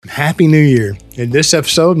Happy New Year. In this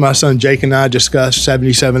episode, my son Jake and I discuss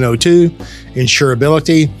 7702,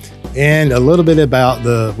 insurability, and a little bit about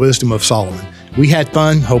the wisdom of Solomon. We had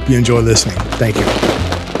fun. Hope you enjoy listening. Thank you.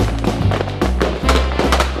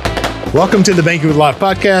 Welcome to the Banking with Life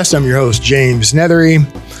podcast. I'm your host, James Nethery,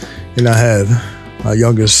 and I have my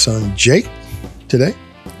youngest son, Jake, today.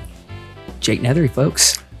 Jake Nethery,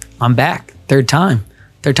 folks. I'm back. Third time's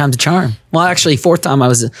a charm. Well, actually, fourth time. I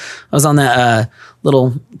was on that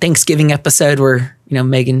little Thanksgiving episode where,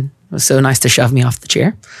 Megan was so nice to shove me off the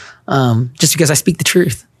chair, just because I speak the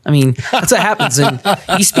truth. I mean, that's what happens when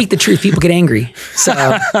you speak the truth. People get angry. So,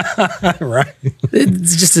 Right.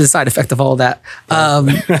 It's just a side effect of all that.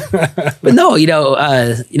 But no,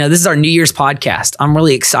 this is our New Year's podcast. I'm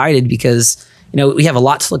really excited because we have a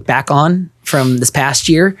lot to look back on from this past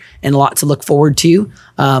year and a lot to look forward to.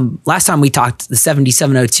 Last time we talked, the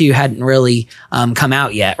 7702 hadn't really come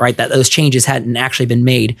out yet, right? That those changes hadn't actually been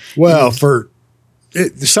made. Well,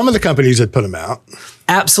 some of the companies had put them out.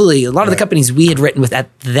 Absolutely. A lot of the companies we had written with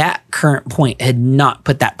at that current point had not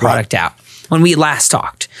put that product out when we last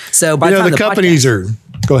talked. So by the time the companies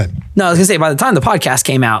go ahead. No, I was gonna say by the time the podcast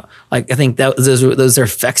came out, I think that those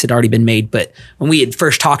effects had already been made. But when we had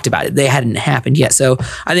first talked about it, they hadn't happened yet. So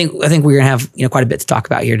I think we're gonna have quite a bit to talk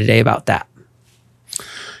about here today about that.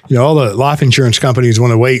 All the life insurance companies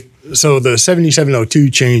want to wait. So the 7702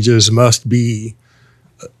 changes must be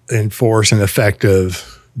in force and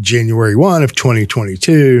effective January 1 of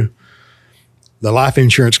 2022. The life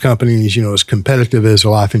insurance companies, as competitive as the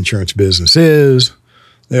life insurance business is,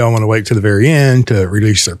 they all want to wait to the very end to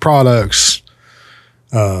release their products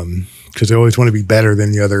because they always want to be better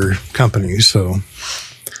than the other companies. So,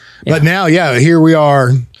 But now, here we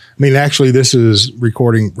are. I mean, actually, this is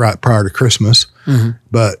recording right prior to Christmas. Mm-hmm.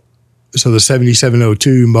 But so the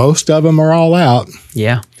 7702, most of them are all out.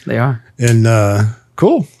 Yeah, they are. And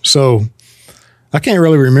cool. So I can't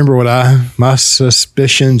really remember what my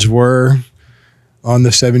suspicions were on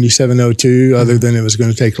the 7702 other than it was going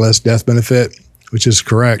to take less death benefit, which is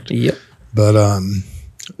correct. Yep. But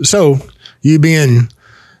so you being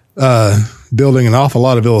building an awful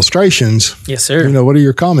lot of illustrations. Yes, sir. What are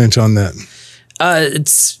your comments on that?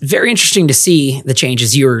 It's very interesting to see the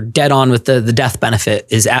changes. You're dead on with the death benefit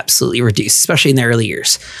is absolutely reduced, especially in the early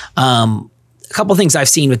years. A couple of things I've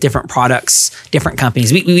seen with different products, different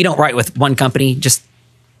companies. We don't write with one company, just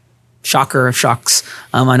shocker of shocks.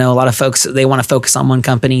 I know a lot of folks, they want to focus on one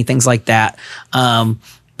company, things like that.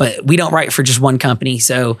 But we don't write for just one company.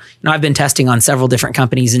 So, I've been testing on several different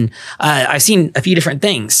companies and I've seen a few different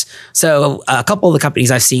things. So a couple of the companies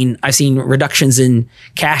I've seen reductions in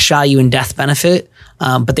cash value and death benefit,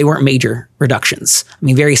 but they weren't major reductions. I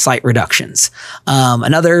mean, very slight reductions.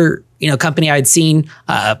 Another company I'd seen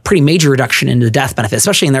a pretty major reduction in the death benefit,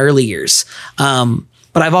 especially in the early years. But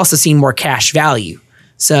I've also seen more cash value.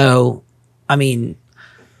 So, I mean,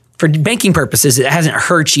 for banking purposes, it hasn't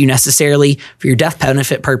hurt you necessarily. For your death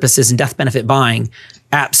benefit purposes and death benefit buying,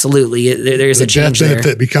 absolutely, there's a change there. Death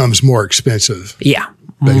benefit becomes more expensive. Yeah,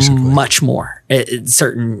 basically. Much more at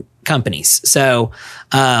certain companies. So,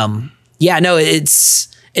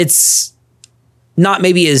 it's not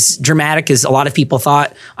maybe as dramatic as a lot of people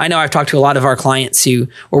thought. I know I've talked to a lot of our clients who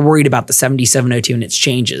were worried about the 7702 and its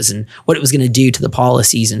changes and what it was going to do to the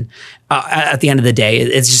policies. And at the end of the day,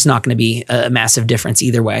 it's just not going to be a massive difference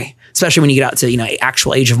either way, especially when you get out to,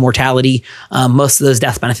 actual age of mortality. Most of those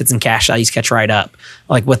death benefits and cash values catch right up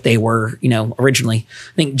like what they were, originally.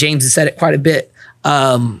 I think James has said it quite a bit.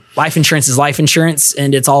 Life insurance is life insurance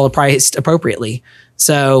and it's all priced appropriately.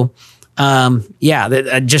 So,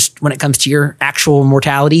 just when it comes to your actual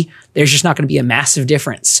mortality, there's just not going to be a massive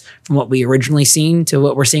difference from what we originally seen to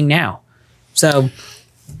what we're seeing now. So,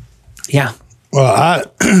 yeah. Well, I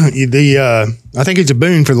think it's a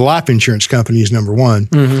boon for the life insurance companies, number one.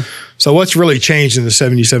 Mm-hmm. So what's really changed in the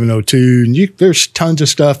 7702? And there's tons of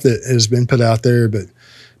stuff that has been put out there, but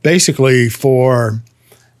basically for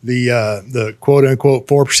the quote unquote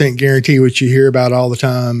 4% guarantee, which you hear about all the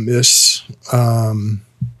time, this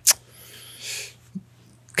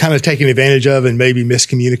kind of taken advantage of and maybe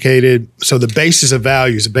miscommunicated. So the basis of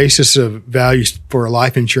values for a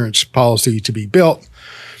life insurance policy to be built,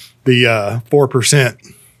 the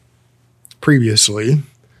 4% previously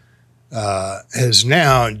has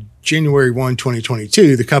now, January 1,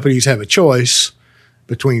 2022, the companies have a choice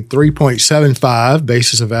between 3.75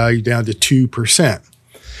 basis of value down to 2%.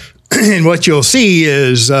 And what you'll see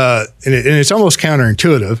is, and it's almost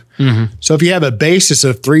counterintuitive. Mm-hmm. So if you have a basis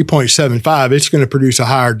of 3.75, it's going to produce a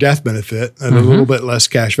higher death benefit and a little bit less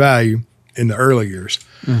cash value in the early years.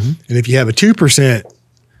 Mm-hmm. And if you have a 2%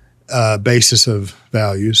 basis of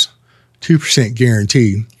values, 2%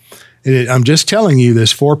 guarantee, And I'm just telling you,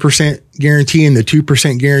 this 4% guarantee and the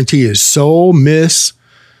 2% guarantee is so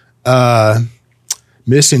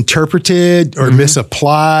misinterpreted or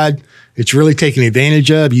misapplied. It's really taken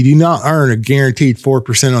advantage of. You do not earn a guaranteed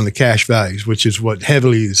 4% on the cash values, which is what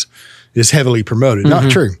is heavily promoted.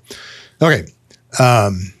 Not true. Okay.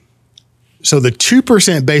 So the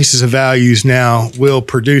 2% basis of values now will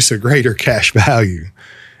produce a greater cash value.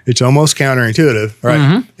 It's almost counterintuitive,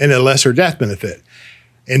 right? And a lesser death benefit.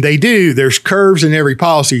 And they do. There's curves in every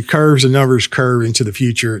policy, curves and numbers curve into the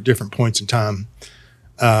future at different points in time.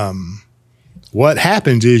 What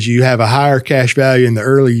happens is you have a higher cash value in the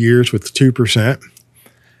early years with the 2%,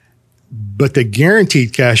 but the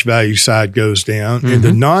guaranteed cash value side goes down and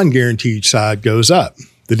the non-guaranteed side goes up,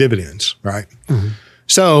 the dividends, right?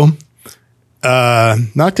 So,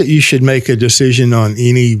 not that you should make a decision on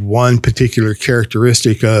any one particular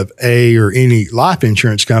characteristic of a or any life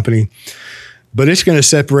insurance company, but it's going to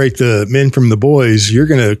separate the men from the boys. You're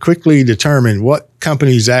going to quickly determine what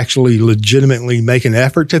companies actually legitimately make an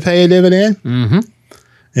effort to pay a dividend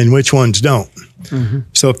and which ones don't.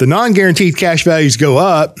 So if the non-guaranteed cash values go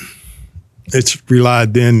up, it's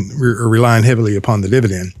relying heavily upon the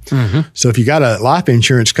dividend. So if you got a life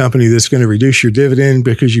insurance company that's going to reduce your dividend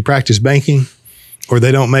because you practice banking, or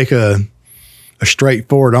they don't make a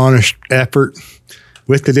straightforward, honest effort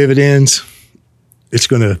with the dividends, it's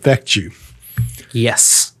going to affect you.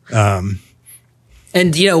 Yes.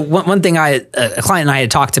 And, you know, one thing a client and I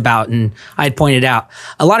had talked about, and I had pointed out,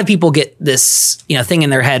 a lot of people get this, you know, thing in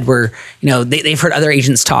their head where, you know, they've heard other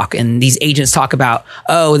agents talk, and these agents talk about,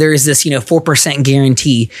 oh, there is this, you know, 4%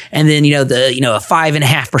 guarantee. And then, you know, a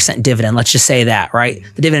 5.5% dividend. Let's just say that, right?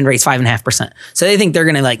 The dividend rate's 5.5%. So they think they're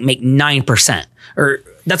going to like make 9%, or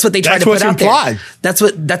that's what they try to put out there. That's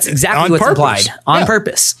exactly what's implied on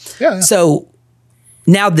purpose. Yeah. So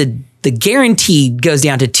now the guarantee goes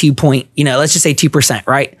down to let's just say 2%,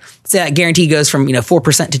 right? So that guarantee goes from,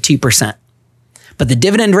 4% to 2%, but the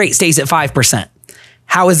dividend rate stays at 5%.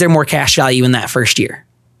 How is there more cash value in that first year?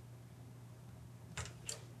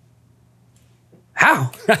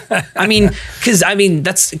 How? Because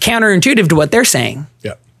that's counterintuitive to what they're saying.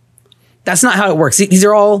 Yeah. That's not how it works. These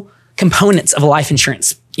are all components of a life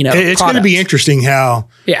insurance, It's going to be interesting how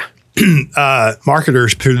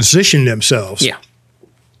marketers position themselves. Yeah.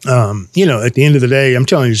 At the end of the day, I'm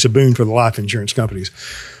telling you, it's a boon for the life insurance companies.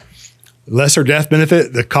 Lesser death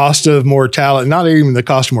benefit, the cost of mortality, not even the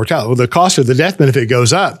cost of mortality, well, the cost of the death benefit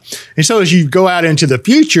goes up. And so as you go out into the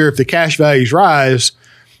future, if the cash values rise,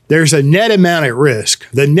 there's a net amount at risk.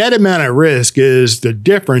 The net amount at risk is the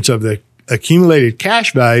difference of the accumulated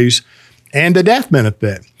cash values and the death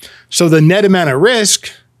benefit. So the net amount at risk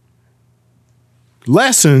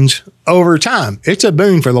lessens over time. It's a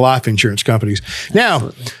boon for the life insurance companies.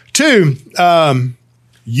 Now, two,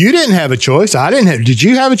 you didn't have a choice. I didn't have. Did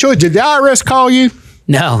you have a choice? Did the IRS call you?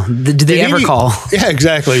 No. Did they ever call? Yeah,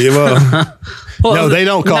 exactly. Well, no, they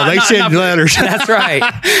don't call. They send letters. That's right.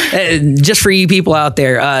 Just for you people out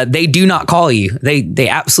there, they do not call you. They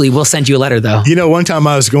absolutely will send you a letter, though. One time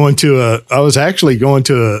I was actually going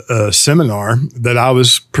to a seminar that I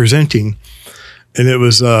was presenting, and it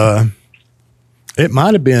was it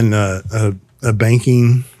might have been a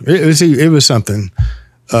banking. It was something.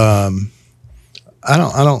 I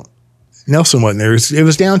don't. Nelson wasn't there. It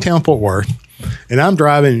was downtown Fort Worth, and I'm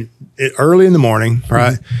driving early in the morning,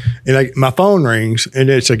 right? And my phone rings, and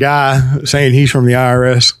it's a guy saying he's from the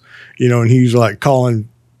IRS, and he's like calling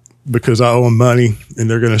because I owe him money, and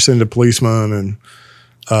they're going to send a policeman and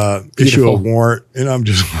issue a warrant. And I'm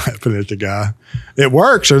just laughing at the guy. It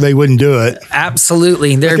works, or they wouldn't do it.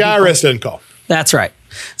 Absolutely, the IRS doesn't call. That's right.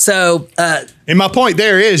 So, and my point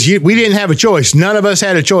there is we didn't have a choice. None of us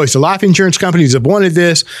had a choice. The life insurance companies have wanted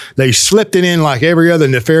this. They slipped it in like every other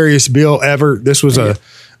nefarious bill ever. This was a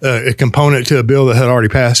component to a bill that had already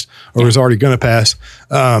passed or was already going to pass.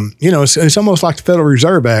 It's almost like the Federal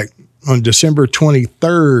Reserve Act on December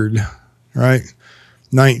 23rd, right?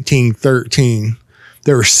 1913.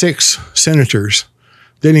 There were 6 senators.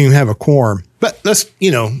 Didn't even have a quorum. But let's,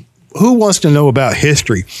 who wants to know about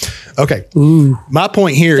history? Okay. Ooh. My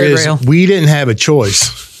point here is we didn't have a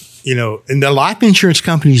choice, and the life insurance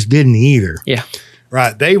companies didn't either. Yeah.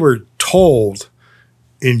 Right. They were told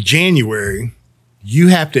in January, you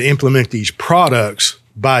have to implement these products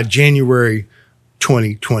by January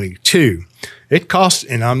 2022. It costs,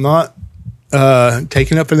 and I'm not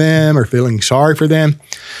taking up for them or feeling sorry for them,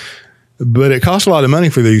 but it costs a lot of money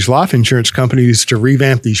for these life insurance companies to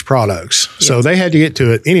revamp these products. Yeah. So they had to get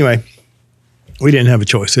to it. Anyway, we didn't have a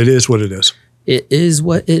choice. It is what it is. It is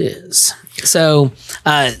what it is. So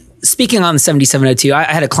speaking on the 7702, I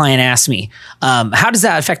had a client ask me, how does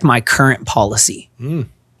that affect my current policy?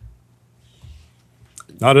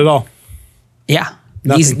 Not at all. Yeah.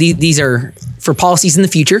 Nothing. These are for policies in the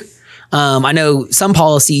future. I know some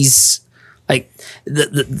policies, like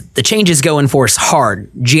the changes go in force hard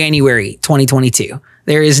January 2022.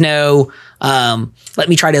 There is no, let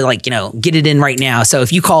me try to get it in right now. So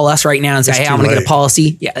if you call us right now and say, hey, I'm going to get a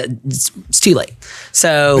policy, it's too late.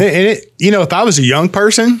 So, and if I was a young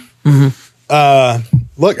person,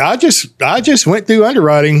 look, I just went through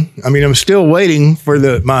underwriting. I mean, I'm still waiting for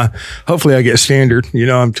hopefully I get standard.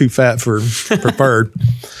 I'm too fat for preferred.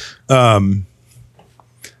 And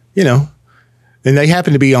they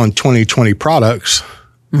happen to be on 2020 products,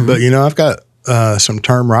 but I've got some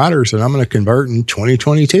term riders that I'm going to convert in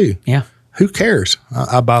 2022. Yeah. Who cares?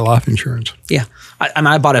 I buy life insurance. Yeah.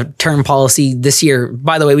 I bought a term policy this year.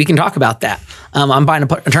 By the way, we can talk about that. I'm buying a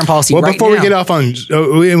term policy right now. Well, before we get off on,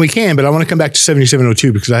 and we can, but I want to come back to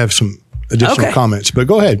 7702 because I have some additional comments. But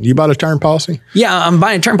go ahead. You bought a term policy? Yeah, I'm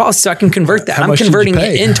buying a term policy so I can convert that. I'm converting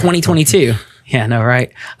it in 2022. Yeah, no,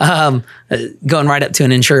 right. Going right up to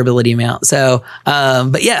an insurability amount. So,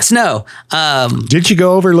 but yes, no. Did you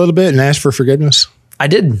go over a little bit and ask for forgiveness? I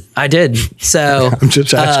did. So I'm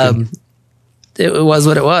just asking. It was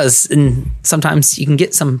what it was. And sometimes you can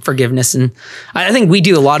get some forgiveness. And I think we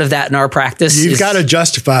do a lot of that in our practice. You've got to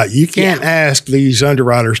justify it. You can't ask these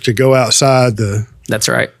underwriters to go outside That's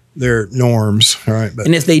right. their norms. All right.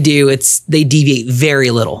 And if they do, they deviate very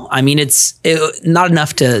little. I mean, it's not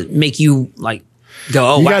enough to make you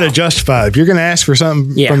go, you got to justify it. If you're going to ask for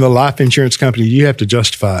something from the life insurance company, you have to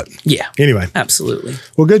justify it. Yeah. Anyway. Absolutely.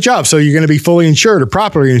 Well, good job. So you're going to be fully insured or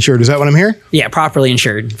properly insured. Is that what I'm hearing? Yeah. Properly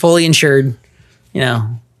insured, fully insured.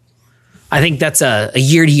 I think that's a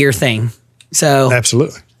year-to-year thing. So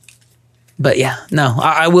absolutely. But yeah, no,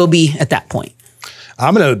 I will be at that point.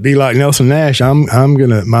 I'm going to be like Nelson Nash. I'm going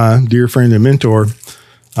to, my dear friend and mentor,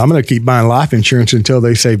 I'm going to keep buying life insurance until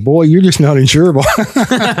they say, boy, you're just not insurable.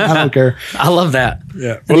 I don't care. I love that.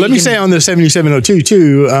 Yeah. Well, let me say on the 7702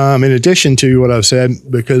 too, in addition to what I've said,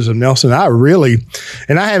 because of Nelson, I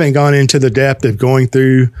haven't gone into the depth of going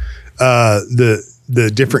through the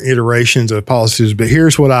different iterations of policies, but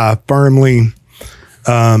here's what I firmly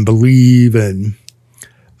believe in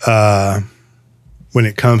when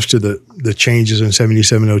it comes to the changes in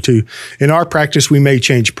 7702. In our practice, we may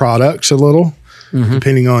change products a little,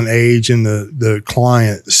 depending on age and the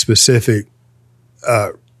client specific.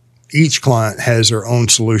 Each client has their own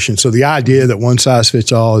solution. So the idea that one size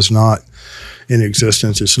fits all is not in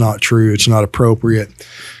existence. It's not true. It's not appropriate.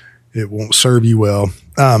 It won't serve you well.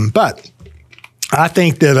 But I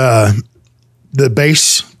think that the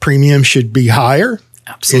base premium should be higher.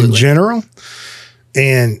 Absolutely. In general.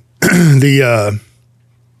 And the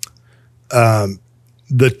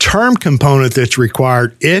term component that's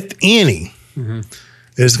required, if any,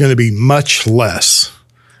 is going to be much less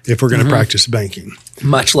if we're going to practice banking.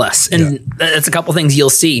 Much less. And that's a couple things you'll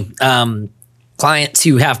see. Clients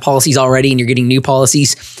who have policies already and you're getting new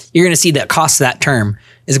policies, you're going to see that cost of that term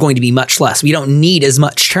is going to be much less. We don't need as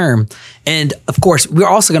much term. And of course, we're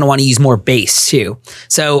also going to want to use more base too.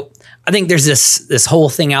 So I think there's this whole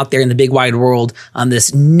thing out there in the big wide world on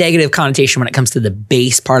this negative connotation when it comes to the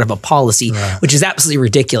base part of a policy, which is absolutely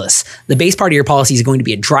ridiculous. The base part of your policy is going to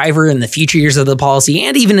be a driver in the future years of the policy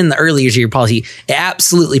and even in the early years of your policy. It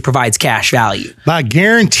absolutely provides cash value. I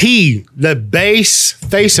guarantee the base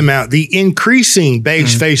face amount, the increasing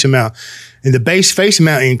base face amount, and the base face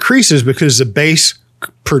amount increases because the base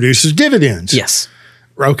produces dividends. Yes.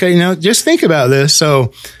 Okay, now just think about this.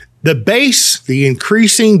 So the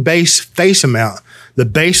increasing base face amount, the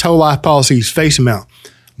base whole life policy's face amount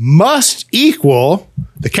must equal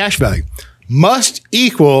the cash value, must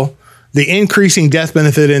equal the increasing death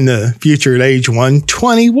benefit in the future at age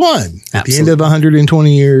 121. Absolutely. At the end of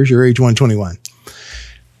 120 years, you're age 121.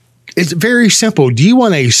 It's very simple. Do you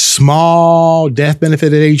want a small death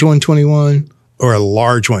benefit at age 121? Or a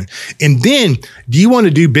large one? And then do you want to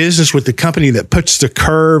do business with the company that puts the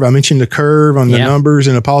curve? I mentioned the curve on the numbers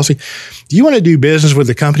in a policy. Do you want to do business with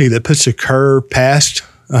the company that puts the curve past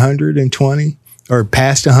 120 or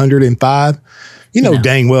past 105? You know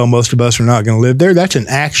dang well most of us are not going to live there. That's an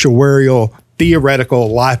actuarial, theoretical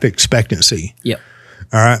life expectancy. Yep.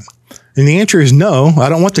 All right. And the answer is no. I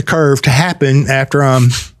don't want the curve to happen after I'm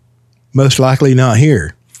most likely not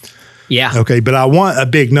here. Yeah. Okay. But I want a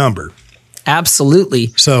big number. Absolutely.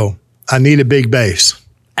 So I need a big base.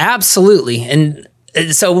 Absolutely. And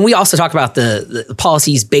so when we also talk about the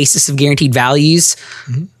policy's basis of guaranteed values,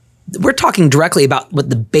 we're talking directly about what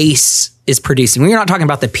the base is producing. We're not talking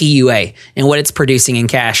about the PUA and what it's producing in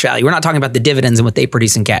cash value. We're not talking about the dividends and what they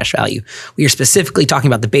produce in cash value. We are specifically talking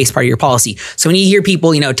about the base part of your policy. So when you hear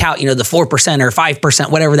people, tout, the 4% or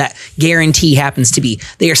 5%, whatever that guarantee happens to be,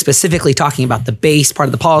 they are specifically talking about the base part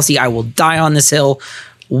of the policy. I will die on this hill.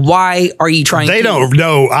 Why are you trying? They don't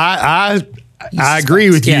know. I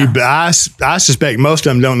agree with you, but I suspect most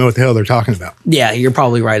of them don't know what the hell they're talking about. Yeah, you're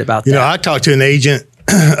probably right about that. I talked to an agent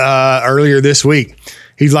earlier this week.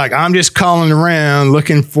 He's like, I'm just calling around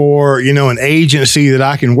looking for, an agency that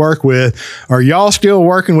I can work with. Are y'all still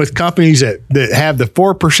working with companies that have the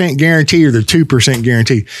 4% guarantee or the 2%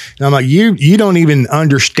 guarantee? And I'm like, you don't even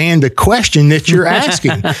understand the question that you're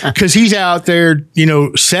asking, because he's out there,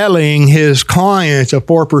 selling his clients a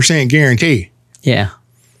 4% guarantee. Yeah.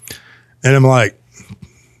 And I'm like,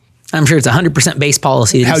 I'm sure it's 100% base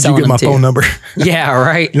policy. How'd you get my phone number? Yeah,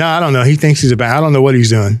 right. No, I don't know. He thinks he's I don't know what he's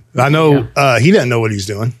doing. I know he doesn't know what he's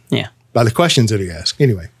doing. Yeah. By the questions that he asks.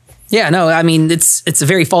 Anyway. Yeah, no, I mean, it's a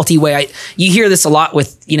very faulty way. You hear this a lot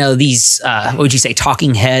with, these, what would you say,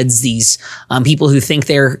 talking heads, these people who think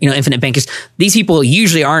they're, infinite bankers. These people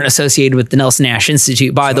usually aren't associated with the Nelson Nash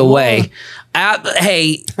Institute, by the way.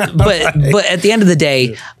 Hey, but at the end of the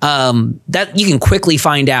day, that you can quickly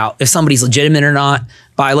find out if somebody's legitimate or not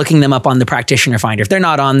by looking them up on the practitioner finder. If they're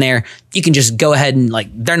not on there, you can just go ahead and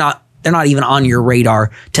they're not even on your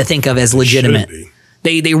radar to think of as legitimate.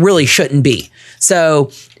 They really shouldn't be.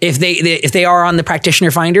 So if they are on the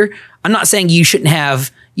practitioner finder, I'm not saying you shouldn't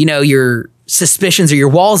have, your suspicions or your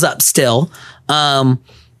walls up still.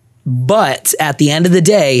 But at the end of the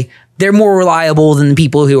day, they're more reliable than the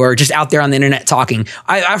people who are just out there on the internet talking.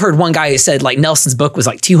 I've heard one guy who said Nelson's book was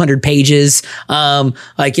 200 pages.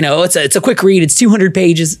 It's a quick read. It's 200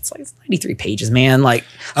 pages. It's 93 pages, man. You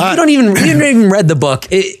don't even read the book.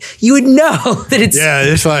 You would know that it's. Yeah,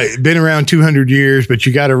 it's been around 200 years, but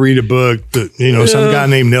you got to read a book that, some guy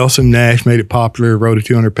named Nelson Nash made it popular, wrote a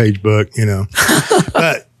 200-page book,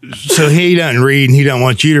 But so he doesn't read and he doesn't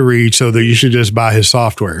want you to read, so that you should just buy his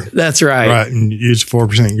software. That's right. Right, and use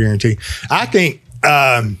 4% guarantee. I think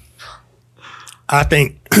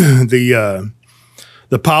the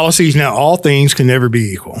policies, now all things can never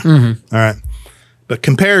be equal. Mm-hmm. All right. But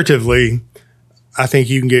comparatively, I think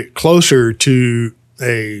you can get closer to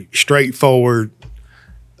a straightforward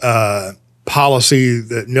policy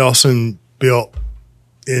that Nelson built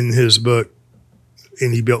in his book,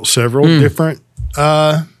 and he built several different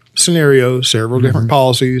scenarios, several different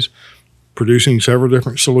policies, producing several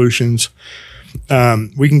different solutions.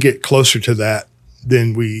 We can get closer to that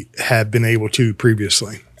than we have been able to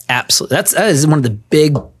previously. Absolutely. That is one of the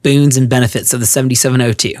big boons and benefits of the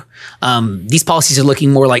 7702. These policies are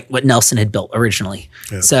looking more like what Nelson had built originally.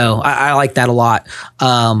 Yep. So I like that a lot.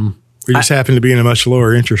 We just happen to be in a much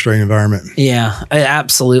lower interest rate environment. Yeah,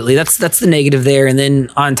 absolutely. That's the negative there. And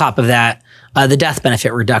then on top of that, the death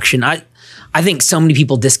benefit reduction. I think so many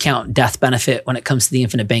people discount death benefit when it comes to the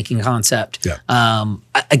infinite banking concept. Yeah.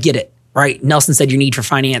 I get it, right? Nelson said your need for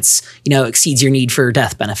finance, exceeds your need for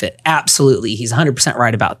death benefit. Absolutely. He's 100%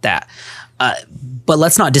 right about that. But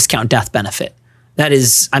let's not discount death benefit. That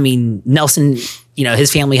is, Nelson,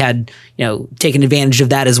 his family had, taken advantage of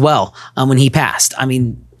that as well when he passed.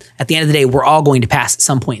 At the end of the day, we're all going to pass at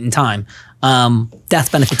some point in time.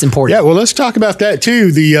 Death benefit's important. Yeah, well, let's talk about that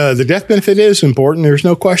too. The death benefit is important. There's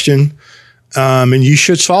no question. And you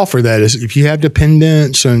should solve for that. If you have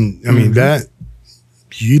dependents and that,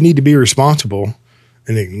 you need to be responsible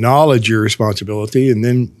and acknowledge your responsibility and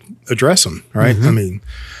then address them, right? Mm-hmm.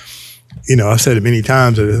 I've said it many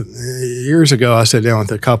times. Years ago, I sat down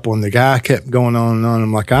with a couple and the guy kept going on and on.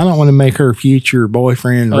 I'm like, I don't want to make her future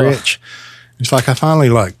boyfriend rich. It's like I finally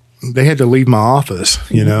they had to leave my office,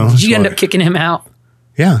 Did you end up kicking him out?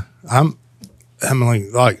 Yeah. I'm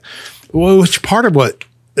well, it's part of what,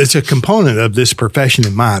 it's a component of this profession,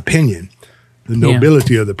 in my opinion, the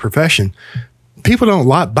nobility of the profession. People don't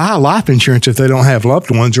buy life insurance if they don't have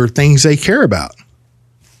loved ones or things they care about.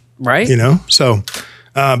 Right. So,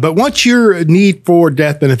 but once your need for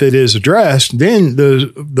death benefit is addressed, then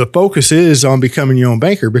the focus is on becoming your own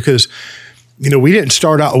banker, because we didn't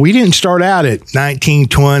start out at 19,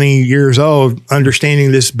 20 years old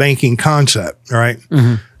understanding this banking concept, right?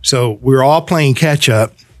 Mm-hmm. So we're all playing catch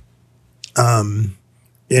up.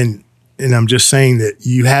 And I'm just saying that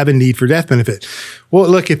you have a need for death benefit. Well,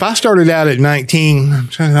 look, if I started out at 19,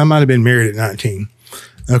 I might have been married at 19.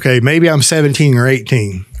 Okay, maybe I'm 17 or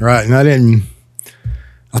 18, right? And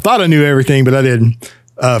I thought I knew everything, but I didn't,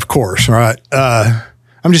 of course, right?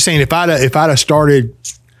 I'm just saying if I'd have started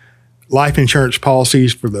life insurance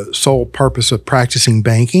policies for the sole purpose of practicing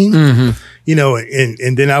banking. You know,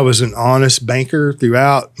 and then I was an honest banker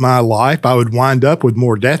throughout my life. I would wind up with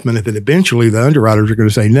more death benefit. Eventually, the underwriters are going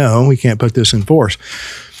to say, no, we can't put this in force.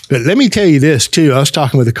 But let me tell you this, too. I was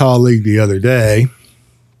talking with a colleague the other day,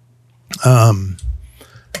 a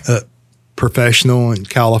professional in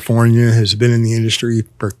California, has been in the industry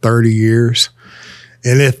for 30 years.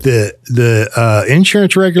 And if the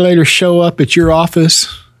insurance regulators show up at your office,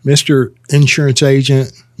 Mr. Insurance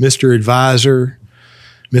Agent, Mr. Advisor,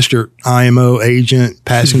 Mr. IMO agent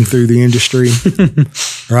passing through the industry,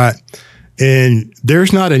 right? And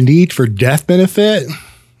there's not a need for death benefit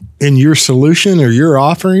in your solution or your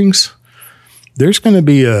offerings, there's going to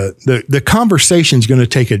be the conversation's going to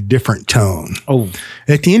take a different tone. Oh,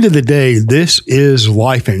 at the end of the day, this is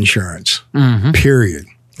life insurance, period.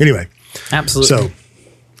 Anyway. Absolutely. So,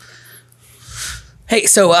 hey,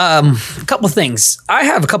 so a couple of things. I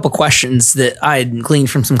have a couple of questions that I had gleaned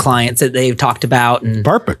from some clients that they've talked about. And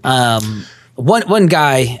perfect. One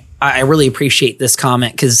guy, I really appreciate this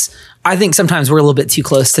comment because I think sometimes we're a little bit too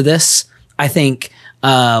close to this. I think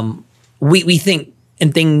we think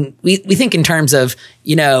in terms of,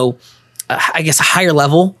 you know, I guess a higher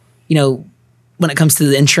level, you know, when it comes to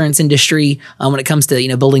the insurance industry, when it comes to, you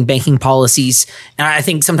know, building banking policies. And I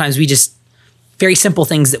think sometimes we just very simple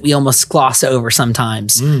things that we almost gloss over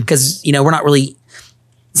sometimes because, you know, we're not really,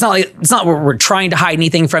 it's not where we're trying to hide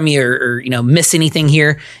anything from you or, you know, miss anything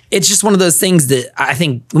here. It's just one of those things that I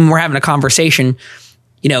think when we're having a conversation,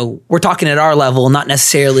 you know, we're talking at our level, not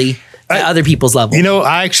necessarily at other people's level. You know,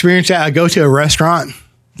 I experience that. I go to a restaurant,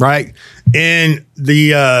 right? And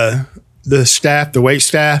the staff, the wait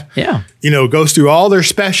staff, you know, goes through all their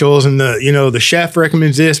specials and the chef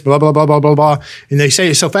recommends this, blah, blah, blah, blah, blah, blah. And they say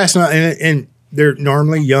it so fast and they're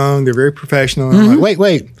normally young. They're very professional. And I'm like,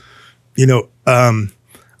 wait, you know,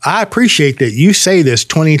 I appreciate that you say this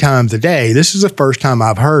 20 times a day. This is the first time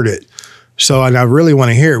I've heard it. So, and I really want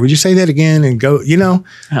to hear it. Would you say that again and go, you know?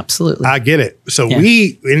 Absolutely. I get it. So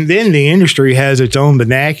and then the industry has its own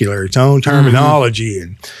vernacular, its own terminology.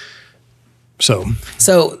 And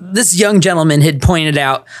so this young gentleman had pointed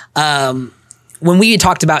out, when we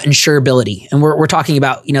talked about insurability and we're talking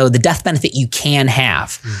about, you know, the death benefit you can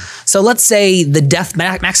have. So let's say the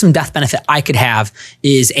maximum death benefit I could have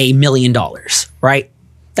is $1 million, right?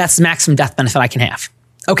 That's the maximum death benefit I can have.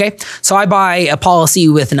 Okay. So I buy a policy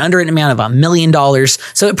with an underwritten amount of $1 million.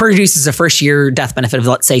 So it produces a first year death benefit of,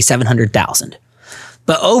 let's say, $700,000.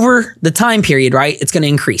 But over the time period, right, it's going to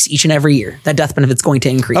increase each and every year. That death benefit's going to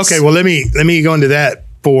increase. Okay. Well, let me go into that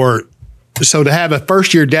so to have a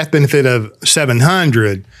first year death benefit of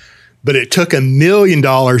 $700,000, but it took $1 million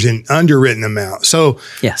in underwritten amount. So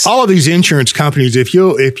all of these insurance companies, if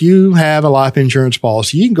you have a life insurance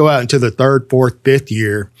policy, you can go out into the third, fourth, fifth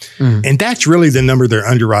year, and that's really the number they're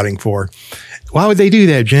underwriting for. Why would they do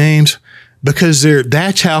that, James? Because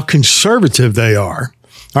that's how conservative they are.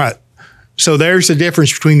 All right. So there's the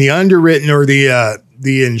difference between the underwritten or the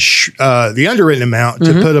underwritten amount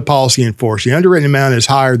to put a policy in force. The underwritten amount is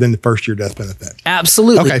higher than the first year death benefit.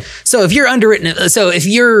 Absolutely. Okay. So if you're underwritten, so if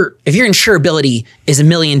your insurability is $1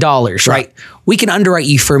 million, right? We can underwrite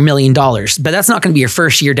you for $1 million, but that's not going to be your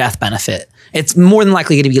first year death benefit. It's more than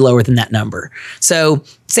likely going to be lower than that number. So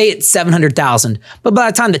say it's $700,000, but by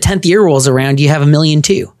the time the 10th year rolls around, you have $1 million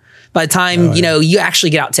too. By the time, you know, you actually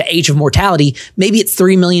get out to age of mortality, maybe it's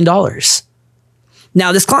 $3 million.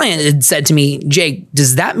 Now, this client had said to me, Jake,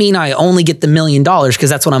 does that mean I only get the $1 million because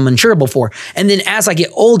that's what I'm insurable for? And then as I get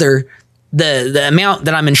older, the amount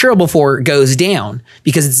that I'm insurable for goes down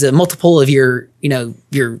because it's a multiple of your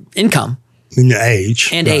income. And age.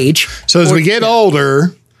 And age. So as we get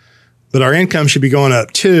older, but our income should be going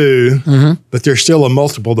up too, but there's still a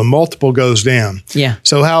multiple. The multiple goes down. Yeah.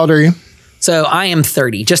 So how old are you? So I am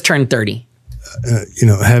 30, just turned 30.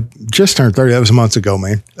 Have just turned 30. That was months ago,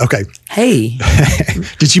 man. Okay. Hey.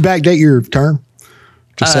 Did you backdate your term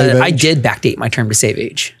to save age? I did backdate my term to save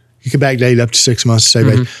age. You could backdate up to 6 months to save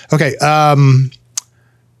age. Okay.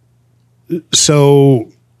 So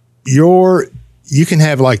you can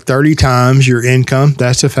have like 30 times your income.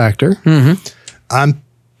 That's a factor. I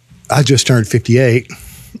just turned 58.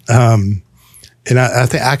 And I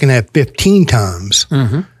think I can have 15 times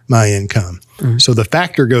my income. So the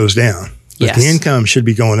factor goes down. But the income should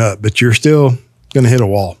be going up, but you're still going to hit a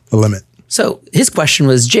limit. So his question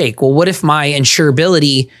was, Jake, well, what if my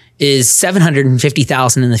insurability is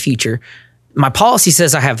 $750,000 in the future? My policy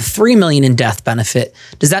says I have $3 million in death benefit.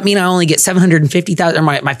 Does that mean I only get $750,000 or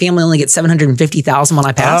my family only gets $750,000 when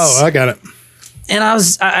I pass? Oh, I got it. And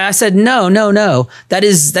I said, no. That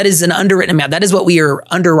is an underwritten amount. That is what we are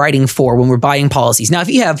underwriting for when we're buying policies. Now, if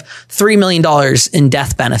you have $3 million in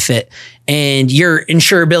death benefit and your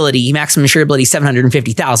insurability, maximum insurability,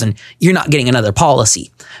 $750,000, you're not getting another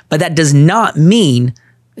policy. But that does not mean,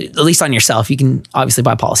 at least on yourself, you can obviously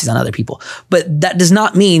buy policies on other people, but that does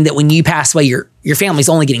not mean that when you pass away, your family's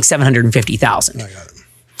only getting $750,000. I got it.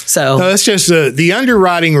 So no, that's just the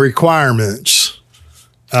underwriting requirements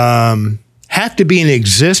have to be in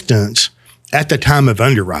existence at the time of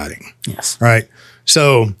underwriting. Yes. Right.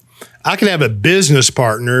 So I could have a business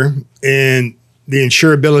partner and the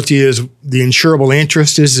insurability is the insurable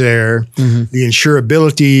interest is there. Mm-hmm. The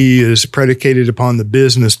insurability is predicated upon the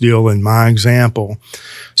business deal in my example.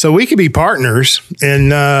 So we could be partners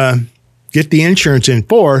and get the insurance in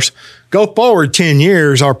force. Go forward 10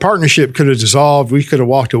 years, our partnership could have dissolved. We could have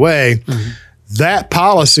walked away. Mm-hmm. That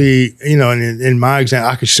policy, in my example,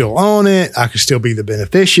 I could still own it. I could still be the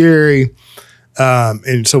beneficiary.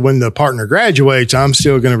 And so when the partner graduates, I'm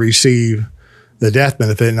still going to receive the death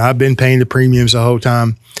benefit. And I've been paying the premiums the whole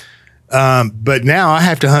time. But now I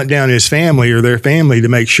have to hunt down his family or their family to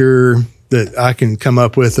make sure that I can come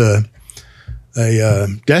up with a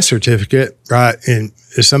death certificate, right? And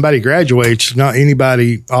if somebody graduates, not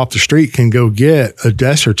anybody off the street can go get a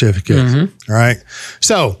death certificate, mm-hmm. right?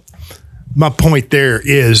 So my point there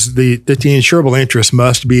is that the insurable interest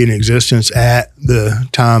must be in existence at the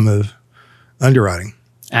time of underwriting.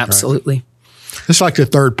 Absolutely. Right? It's like the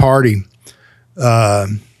third party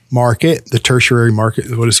market, the tertiary market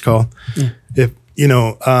is what it's called. Yeah. If,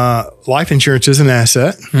 life insurance is an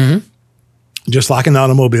asset, mm-hmm. just like an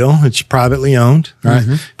automobile, it's privately owned, right?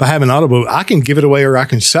 Mm-hmm. If I have an automobile, I can give it away or I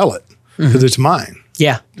can sell it because mm-hmm. it's mine.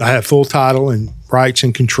 Yeah. I have full title and rights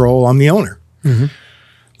and control. I'm the owner. Mm-hmm.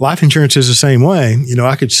 Life insurance is the same way.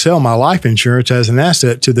 I could sell my life insurance as an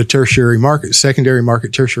asset to the tertiary market, secondary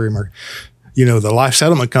market, tertiary market. The life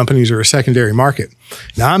settlement companies are a secondary market.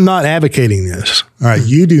 Now, I'm not advocating this. All right. Mm-hmm.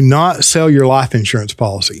 You do not sell your life insurance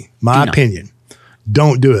policy. My opinion.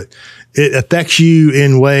 Don't do it. It affects you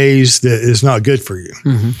in ways that is not good for you.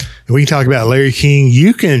 Mm-hmm. And we can talk about Larry King.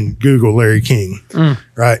 You can Google Larry King,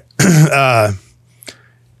 right?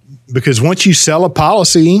 Because once you sell a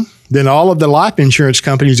policy, then all of the life insurance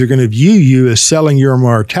companies are going to view you as selling your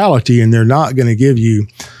mortality, and they're not going to give you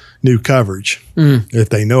new coverage if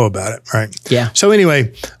they know about it, right? Yeah. So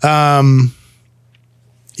anyway, I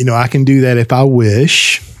can do that if I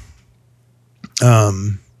wish.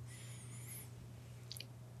 I'm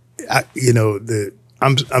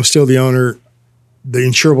still the owner. The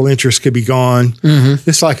insurable interest could be gone. Mm-hmm.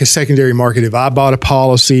 It's like a secondary market. If I bought a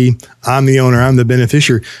policy, I'm the owner, I'm the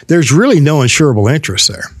beneficiary. There's really no insurable interest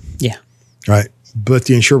there. Yeah. Right. But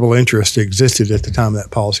the insurable interest existed at the time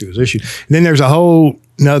that policy was issued. And then there's a whole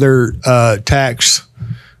another tax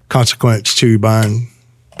consequence to buying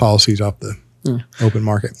policies off the open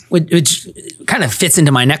market. Which kind of fits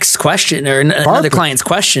into my next question or another client's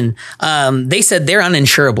question. They said they're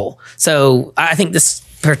uninsurable. So I think this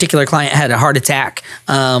particular client had a heart attack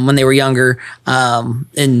when they were younger,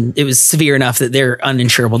 and it was severe enough that they're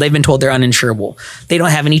uninsurable. They've been told they're uninsurable. They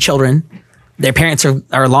don't have any children. Their parents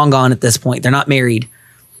are long gone at this point. They're not married.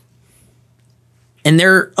 In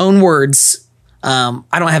their own words, I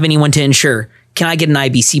don't have anyone to insure. Can I get an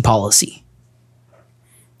IBC policy?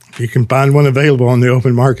 You can find one available on the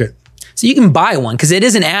open market. So you can buy one because it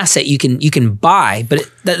is an asset you can buy, but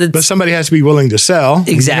but somebody has to be willing to sell.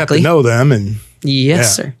 Exactly. You have to know them, and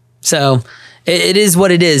yes, sir. So it is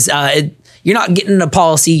what it is. You're not getting a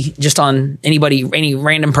policy just on any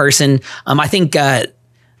random person. I think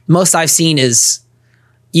most I've seen is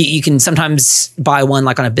you can sometimes buy one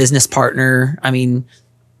like on a business partner. I mean,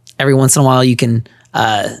 every once in a while you can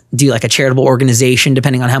do like a charitable organization,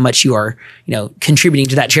 depending on how much you are, contributing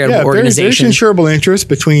to that charitable organization. There's insurable interest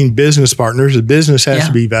between business partners. The business has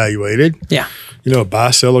to be evaluated. Yeah. A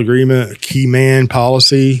buy-sell agreement, a key man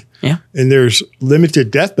policy. Yeah. And there's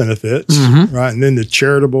limited death benefits, right? And then the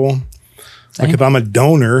charitable, like if I'm a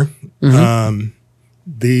donor, the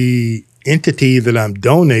entity that I'm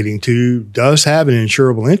donating to does have an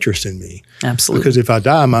insurable interest in me. Absolutely. Because if I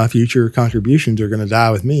die, my future contributions are going to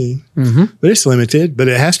die with me. Mm-hmm. But it's limited, but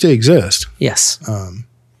it has to exist. Yes.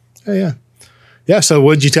 Yeah. So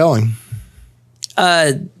what'd you tell him?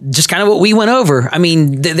 Just kind of what we went over. I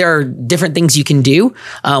mean, there are different things you can do.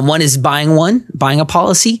 One is buying a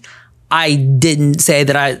policy. I didn't say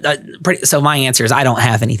that so my answer is I don't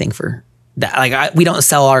have anything for that. Like we don't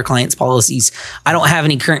sell our clients' policies. I don't have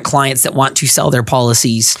any current clients that want to sell their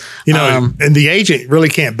policies. And the agent really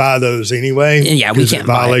can't buy those anyway. Yeah, we can't. It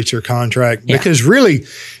violates your contract because really,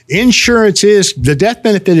 insurance the death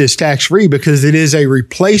benefit is tax free because it is a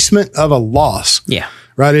replacement of a loss. Yeah,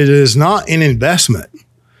 right. It is not an investment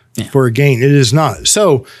for a gain. It is not.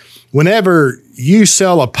 So, whenever you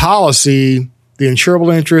sell a policy, the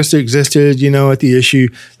insurable interest existed, at the issue,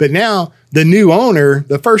 but now the new owner,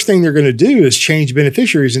 the first thing they're going to do is change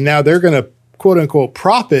beneficiaries, and now they're going to quote unquote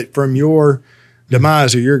profit from your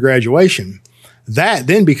demise or your graduation. That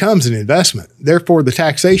then becomes an investment. Therefore, the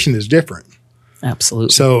taxation is different.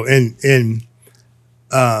 Absolutely. So, if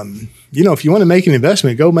you want to make an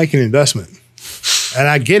investment, go make an investment. And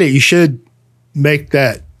I get it. You should make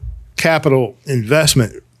that capital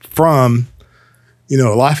investment from,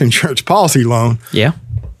 a life insurance policy loan. Yeah.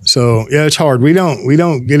 So it's hard. We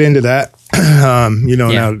don't get into that.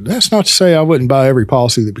 Now that's not to say I wouldn't buy every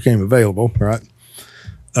policy that became available, right?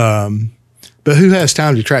 But who has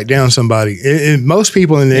time to track down somebody? And most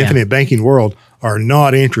people in the infinite banking world are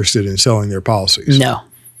not interested in selling their policies. No,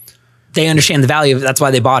 they understand the value of it. That's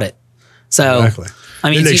why they bought it. So exactly. I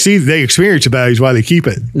mean, they experience the values why they keep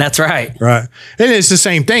it. That's right. Right. And it's the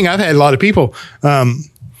same thing. I've had a lot of people,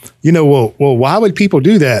 well, why would people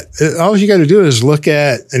do that? All you got to do is look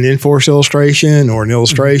at an in-force illustration or an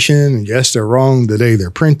illustration. And yes, they're wrong the day they're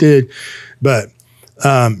printed, but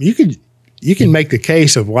you can make the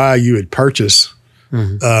case of why you would purchase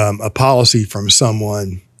a policy from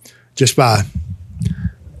someone just by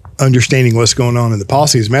understanding what's going on in the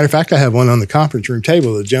policy. As a matter of fact, I have one on the conference room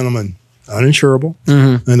table, a gentleman, uninsurable,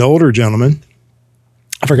 an older gentleman,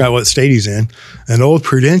 I forgot what state he's in, an old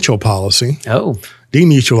Prudential policy. Oh.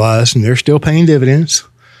 Demutualized, and they're still paying dividends.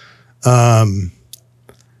 And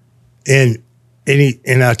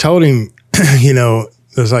I told him, it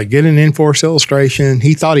was like, get an in-force illustration.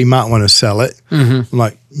 He thought he might want to sell it. I'm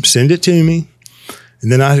like, send it to me.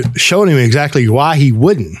 And then I showed him exactly why he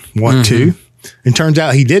wouldn't want to. And turns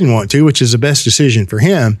out he didn't want to, which is the best decision for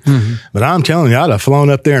him. But I'm telling you, I'd have flown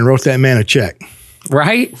up there and wrote that man a check.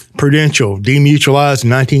 Right? Prudential, demutualized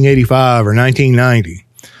in 1985 or 1990.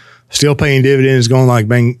 Still paying dividends, going like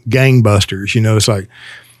gangbusters. It's like,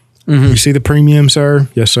 you see the premium, sir?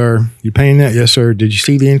 Yes, sir. You paying that? Yes, sir. Did you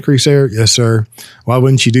see the increase there? Yes, sir. Why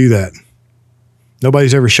wouldn't you do that?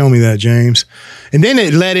 Nobody's ever shown me that, James. And then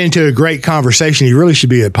it led into a great conversation. He really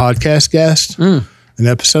should be a podcast guest, an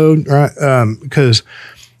episode, right? Because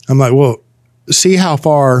I'm like, well, see how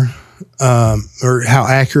far or how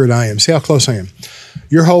accurate I am. See how close I am.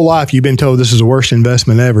 Your whole life, you've been told this is the worst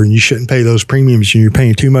investment ever and you shouldn't pay those premiums and you're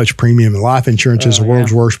paying too much premium and life insurance is the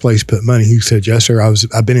world's worst place to put money. He said, yes, sir.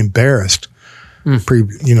 I've been embarrassed in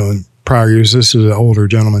prior years. This is an older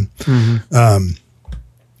gentleman. And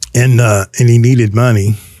he needed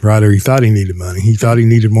money, right? Or he thought he needed money. He thought he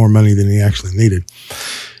needed more money than he actually needed.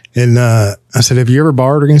 And I said, have you ever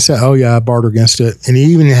borrowed against that? Oh yeah, I borrowed against it. And he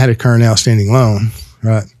even had a current outstanding loan,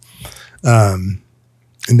 right?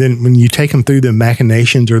 And then when you take them through the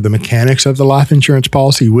machinations or the mechanics of the life insurance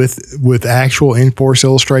policy with actual in-force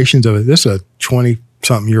illustrations of it, this is a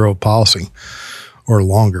 20-something-year-old policy or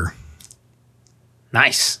longer.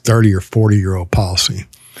 Nice. 30 or 40-year-old policy.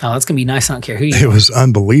 Oh, that's going to be nice. I don't care who you are. It was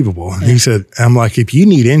unbelievable. Yeah. He said, I'm like, if you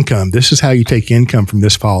need income, this is how you take income from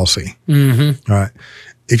this policy. All right.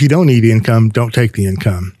 If you don't need income, don't take the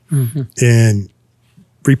income. And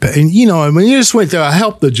repay. And, I mean, you just went there. I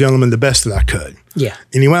helped the gentleman the best that I could. Yeah.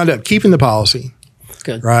 And he wound up keeping the policy.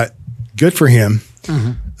 Good. Right. Good for him.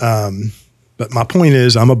 But my point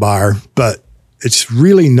is, I'm a buyer, but it's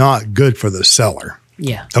really not good for the seller.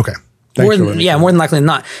 Yeah. Okay. More than likely than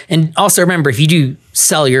not. And also remember, if you do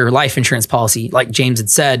sell your life insurance policy, like James had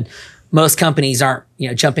said, most companies aren't,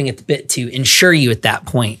 jumping at the bit to insure you at that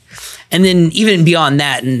point. And then even beyond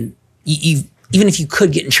that, and even if you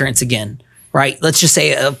could get insurance again, right? Let's just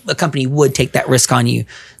say a company would take that risk on you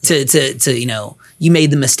to you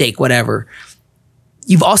made the mistake, whatever.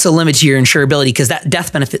 You've also limited your insurability because that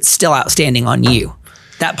death benefit's still outstanding on you.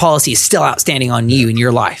 That policy is still outstanding on you in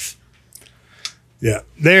your life. Yeah.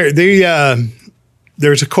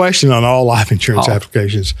 There's a question on all life insurance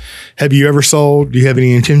applications. Have you ever sold? Do you have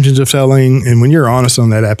any intentions of selling? And when you're honest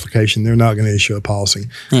on that application, they're not going to issue a policy.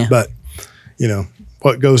 Yeah. But,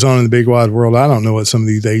 what goes on in the big wide world, I don't know what some of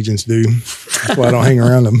these agents do. That's why I don't hang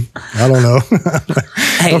around them. I don't know.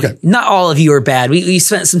 Hey, okay. Not all of you are bad. We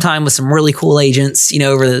spent some time with some really cool agents,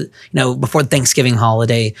 over the, before the Thanksgiving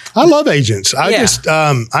holiday. I love agents.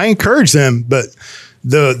 I encourage them, but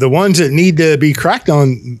the ones that need to be cracked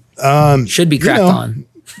on, should be cracked on.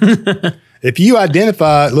 If you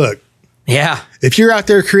identify, look, Yeah. If you're out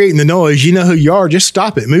there creating the noise, you know who you are. Just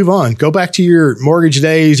stop it. Move on. Go back to your mortgage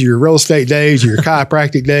days, your real estate days, your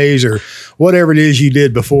chiropractic days, or whatever it is you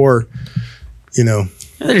did before, you know.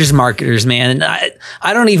 They're just marketers, man. And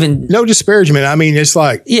I don't even. No disparagement. I mean, it's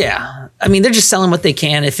like. Yeah. I mean, they're just selling what they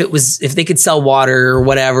can. If they could sell water or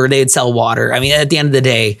whatever, they'd sell water. I mean, at the end of the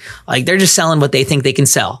day, like they're just selling what they think they can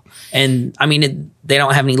sell. And I mean, they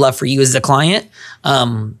don't have any love for you as a client. I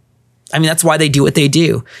mean, that's why they do what they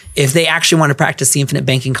do. If they actually want to practice the infinite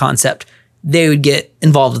banking concept, they would get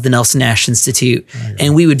involved with the Nelson Nash Institute,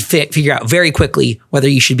 and we would figure out very quickly whether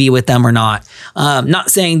you should be with them or not. Not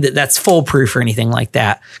saying that that's foolproof or anything like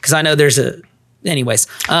that, because I know there's anyways.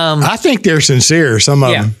 I think they're sincere, some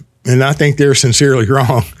of them, and I think they're sincerely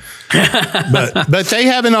wrong. but they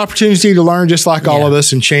have an opportunity to learn just like all of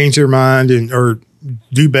us and change their mind or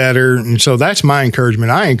do better. And so that's my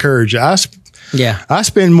encouragement. I encourage I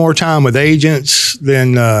spend more time with agents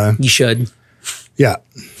than you should. Yeah.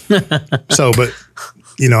 So, but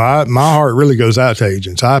you know, my heart really goes out to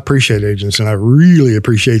agents. I appreciate agents, and I really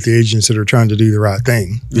appreciate the agents that are trying to do the right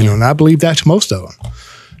thing. You know, and I believe that's most of them.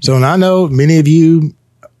 So, and I know many of you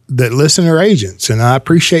that listen are agents, and I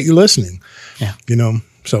appreciate you listening. Yeah. You know,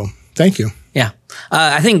 so thank you. Yeah.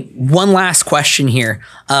 I think one last question here.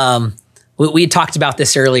 We had talked about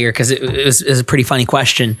this earlier because it was a pretty funny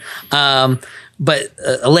question. But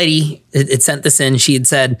a lady had sent this in. She had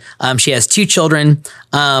said she has 2 children,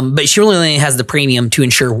 but she really only has the premium to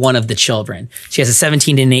insure one of the children. She has a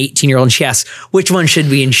 17 and an 18-year-old, and she asks, which one should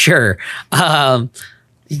we insure?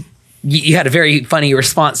 You had a very funny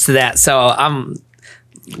response to that. So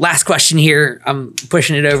last question here. I'm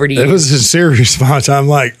pushing it over to you. It was a sincere response. I'm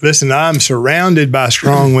like, listen, I'm surrounded by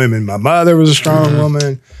strong women. My mother was a strong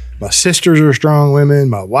woman. My sisters are strong women.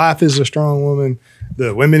 My wife is a strong woman.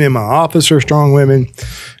 The women in my office are strong women.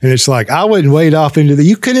 And it's like, I wouldn't wade off into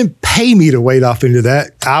you couldn't pay me to wade off into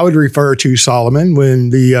that. I would refer to Solomon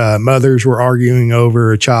when the mothers were arguing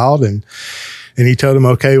over a child, and he told them,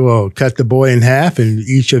 okay, well, cut the boy in half and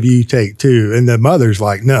each of you take 2. And the mother's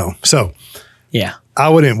like, no. So yeah, I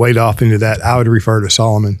wouldn't wade off into that. I would refer to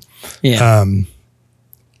Solomon. Yeah.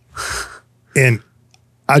 And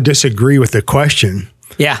I disagree with the question.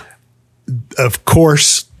 Yeah. Of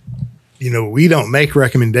course, you know, we don't make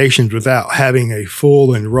recommendations without having a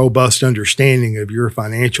full and robust understanding of your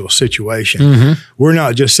financial situation. Mm-hmm. We're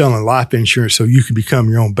not just selling life insurance so you can become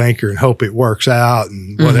your own banker and hope it works out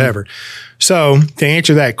and whatever. So to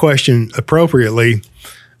answer that question appropriately,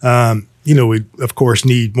 you know, we of course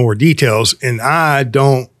need more details, and I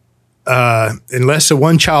don't, unless the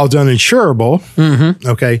one child's uninsurable.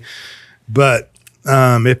 Okay. But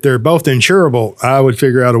if they're both insurable, I would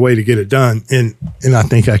figure out a way to get it done. And I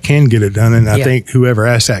think I can get it done. And I think whoever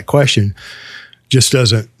asked that question just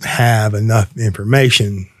doesn't have enough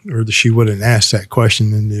information, or she wouldn't ask that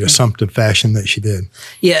question in the assumptive fashion that she did.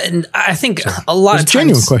 Yeah. And I think a lot of times. It's a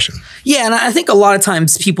genuine question. Yeah. And I think a lot of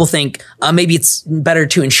times people think maybe it's better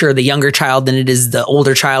to insure the younger child than it is the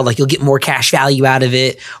older child. Like you'll get more cash value out of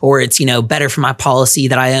it, or it's, you know, better for my policy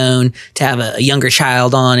that I own to have a younger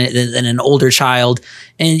child on it than an older child.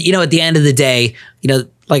 And, you know, at the end of the day, you know,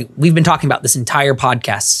 like we've been talking about this entire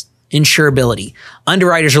podcast, insurability.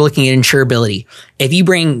 Underwriters are looking at insurability. If you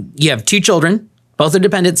have 2 children, both are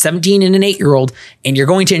dependent, 17 and an 8-year-old, and you're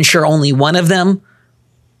going to insure only one of them,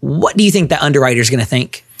 what do you think that underwriter is going to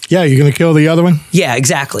think? Yeah, you're going to kill the other one? Yeah,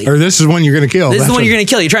 exactly. Or this is one you're going to kill. This is the one you're going to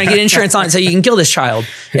kill. You're trying to get insurance on it so you can kill this child.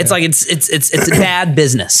 It's like it's bad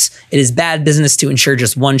business. It is bad business to insure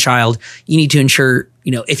just one child. You need to insure,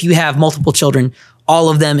 you know, if you have multiple children, all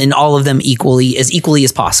of them equally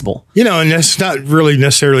as possible. You know, and that's not really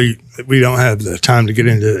necessarily, we don't have the time to get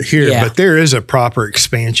into it here, but there is a proper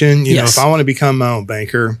expansion. You know, if I want to become my own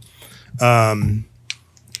banker,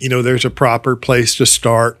 you know, there's a proper place to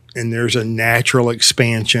start, and there's a natural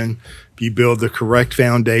expansion. If you build the correct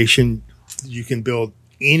foundation, you can build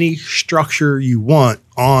any structure you want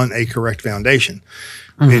on a correct foundation.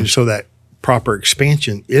 And so that proper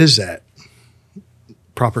expansion is that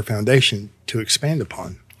proper foundation to expand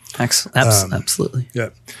upon. Absolutely.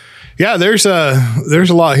 Yeah. There's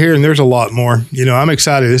a lot here, and there's a lot more. You know, I'm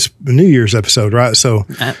excited. It's a New Year's episode, right? So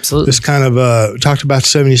absolutely, this kind of talked about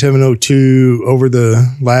 7702 over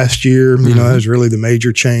the last year. You know, that was really the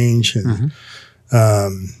major change, and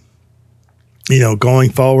you know,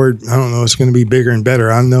 going forward, I don't know. It's going to be bigger and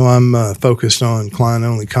better. I know I'm focused on client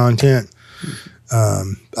only content.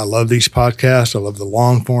 I love these podcasts. I love the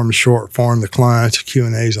long form, the short form, the clients,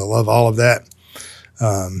 Q&As. I love all of that.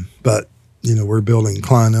 But, you know, we're building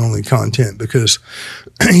client only content because,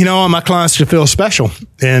 you know, I want my clients to feel special,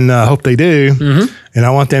 and I hope they do. And I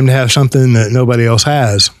want them to have something that nobody else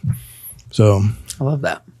has. So, I love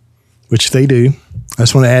that. which they do. I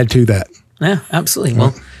just want to add to that. Yeah, absolutely.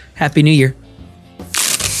 Well, Happy New Year.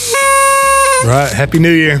 Right. Happy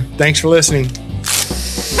New Year. Thanks for listening.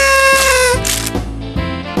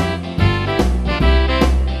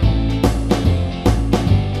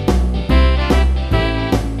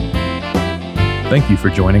 Thank you for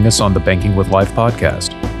joining us on the Banking with Life podcast.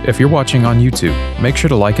 If you're watching on YouTube, make sure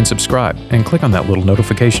to like and subscribe and click on that little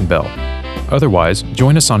notification bell. Otherwise,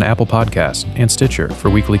 join us on Apple Podcasts and Stitcher for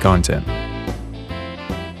weekly content.